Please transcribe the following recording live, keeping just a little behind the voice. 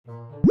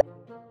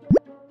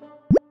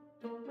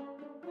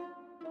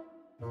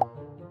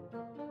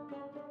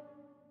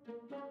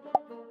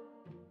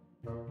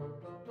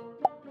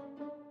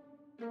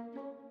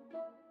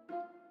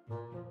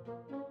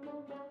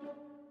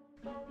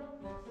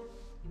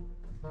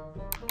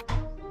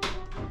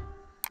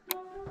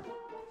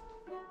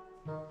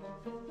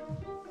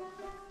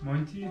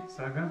Monty,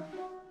 Saga.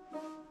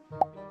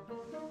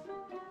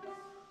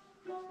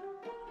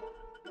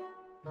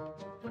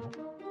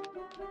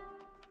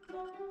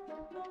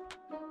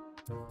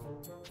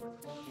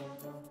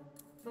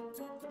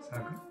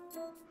 Saga.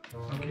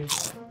 Okay.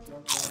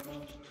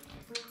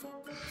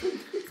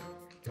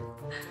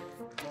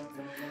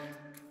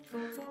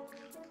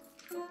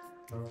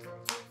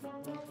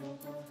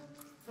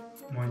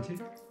 Monty.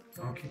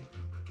 Okay.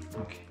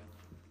 Okay.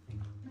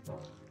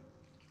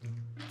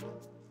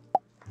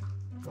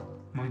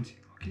 Monty.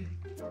 Okay.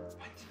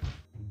 Monty.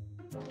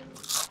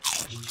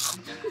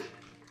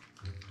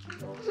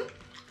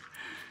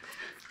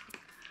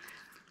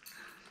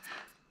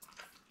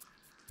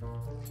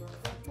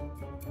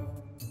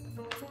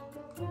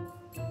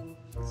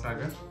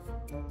 Saga.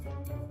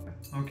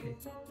 Okay.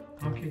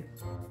 Okay.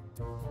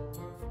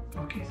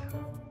 Okay, Saga.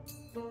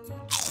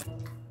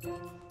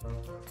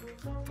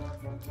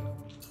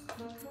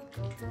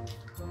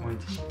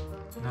 Monty.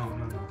 No,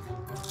 no, no.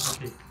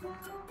 Okay.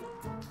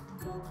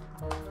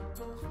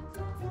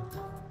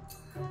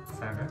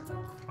 Saga.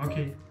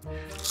 Okay.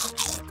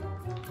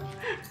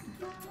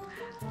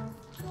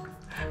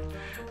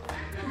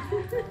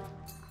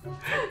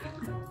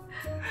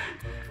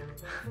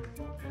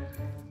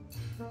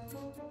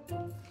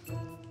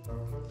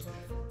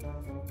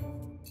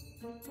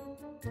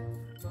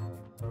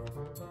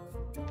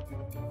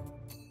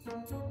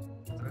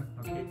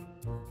 Okay.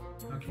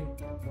 Okay.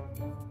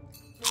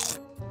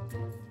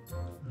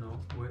 No,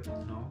 wait,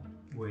 no,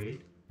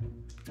 wait.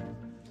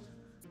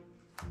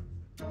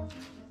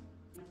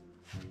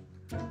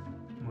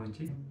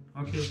 Monty.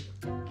 Okay.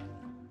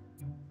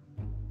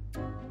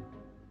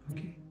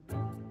 Okay.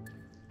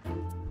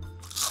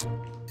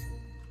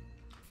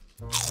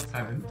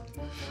 7.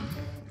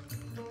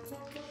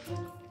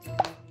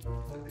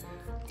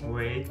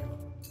 Wait.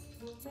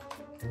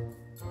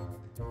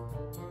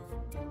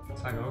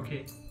 Saga,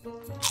 okay.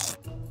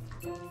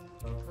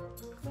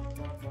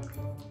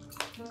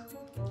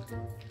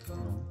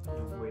 No,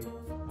 wait.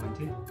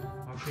 Monty.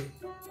 Okay.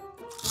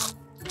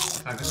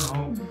 Saga,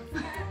 no.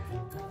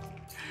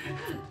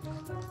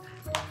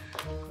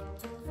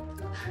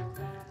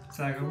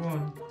 Saga,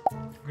 one.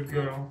 Good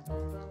girl.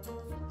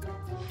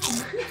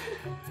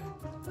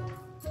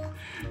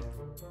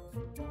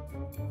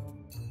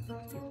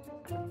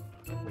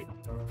 Wait.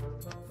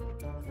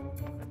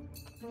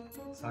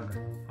 Saga,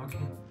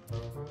 okay.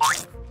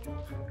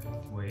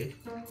 Wait.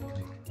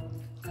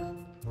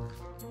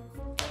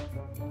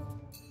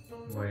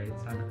 Wait,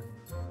 Saga.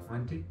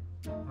 Monty.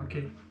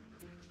 Okay.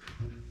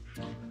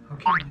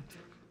 Okay, Monty.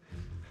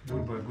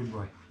 Good boy, good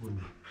boy, good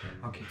boy.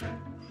 Okay.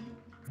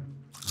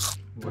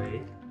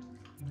 Wait.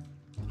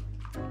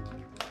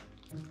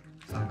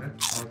 Saga,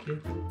 okay.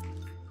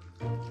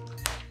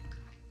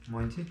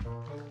 Monty.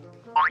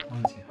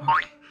 Monty,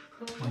 okay.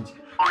 Monty.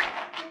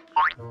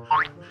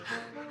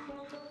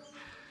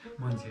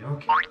 Monty,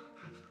 okay.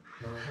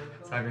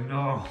 Saga,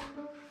 no.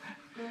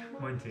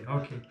 Monty,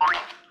 okay.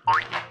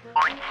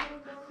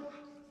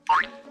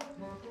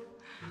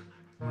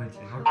 Monty,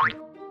 okay.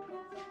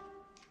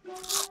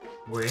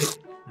 Wait,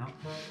 no.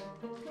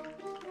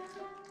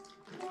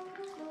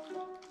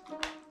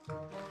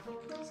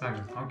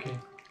 Saga, okay.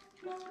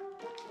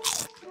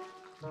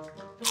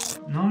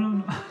 No, no,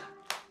 no.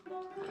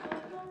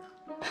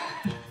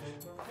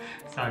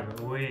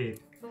 Saga,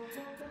 wait.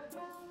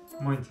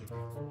 Monty,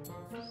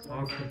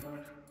 okay.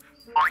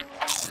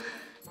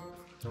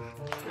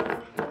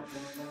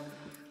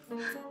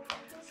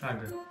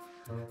 Saga,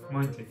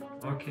 Monty,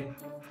 okay.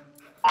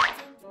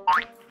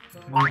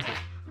 Monty,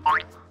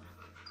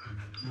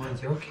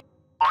 Monty, okay.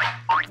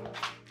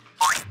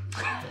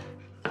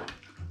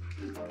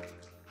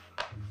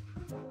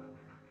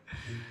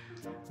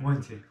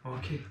 Monty,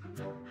 okay.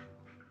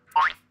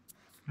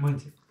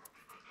 Monty,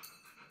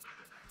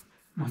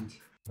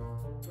 Monty.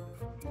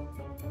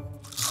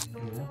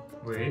 No,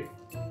 wait,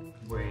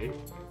 wait.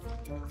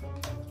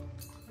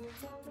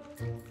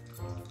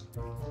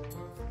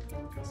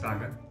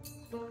 Saga,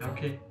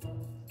 okay.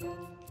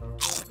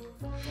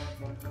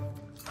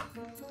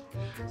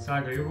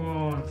 Saga, you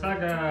won.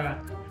 Saga.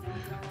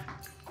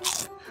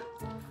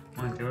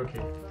 Monty,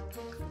 okay.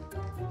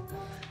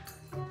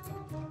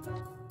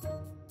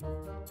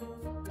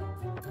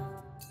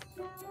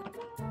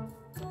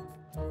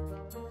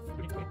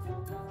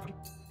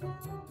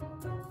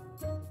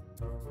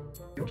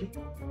 Okay.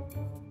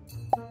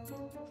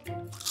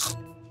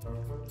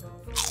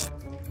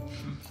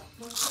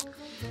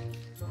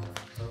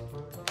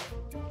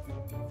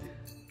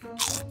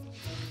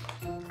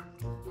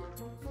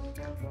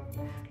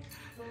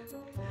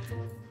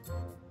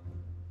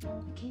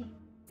 Okay.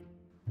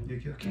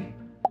 Yuki, okay?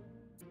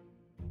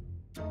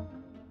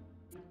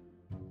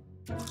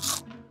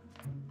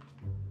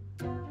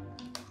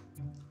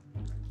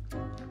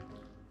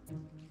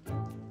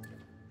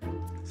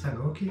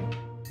 Saga, okay?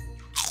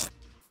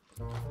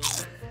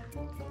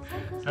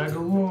 Saga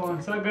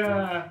won!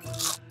 Saga!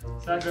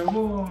 Saga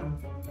won!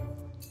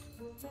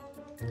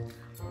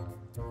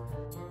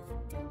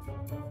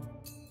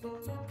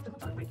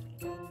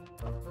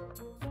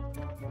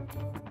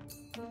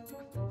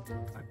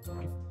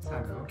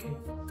 Okay.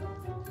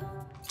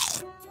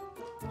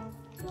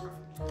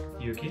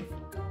 Yuki?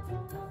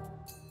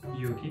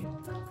 Yuki?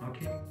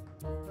 Okay.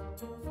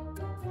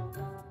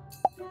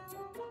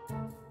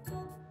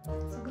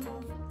 Sogono.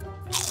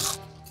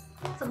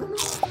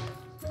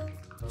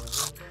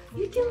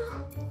 Yuki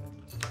no.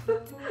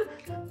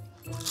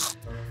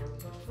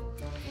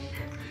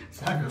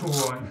 Saga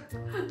won.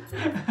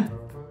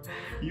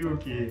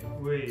 Yuki,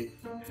 wait.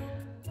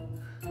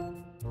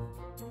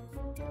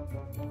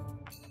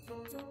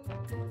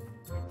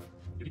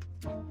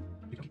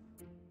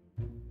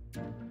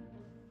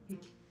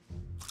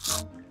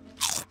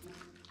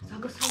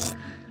 Saga, Saga.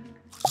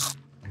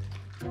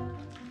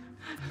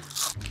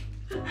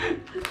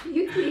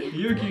 Yuki.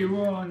 Yuki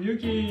won.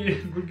 Yuki,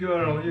 good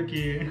girl.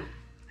 Yuki.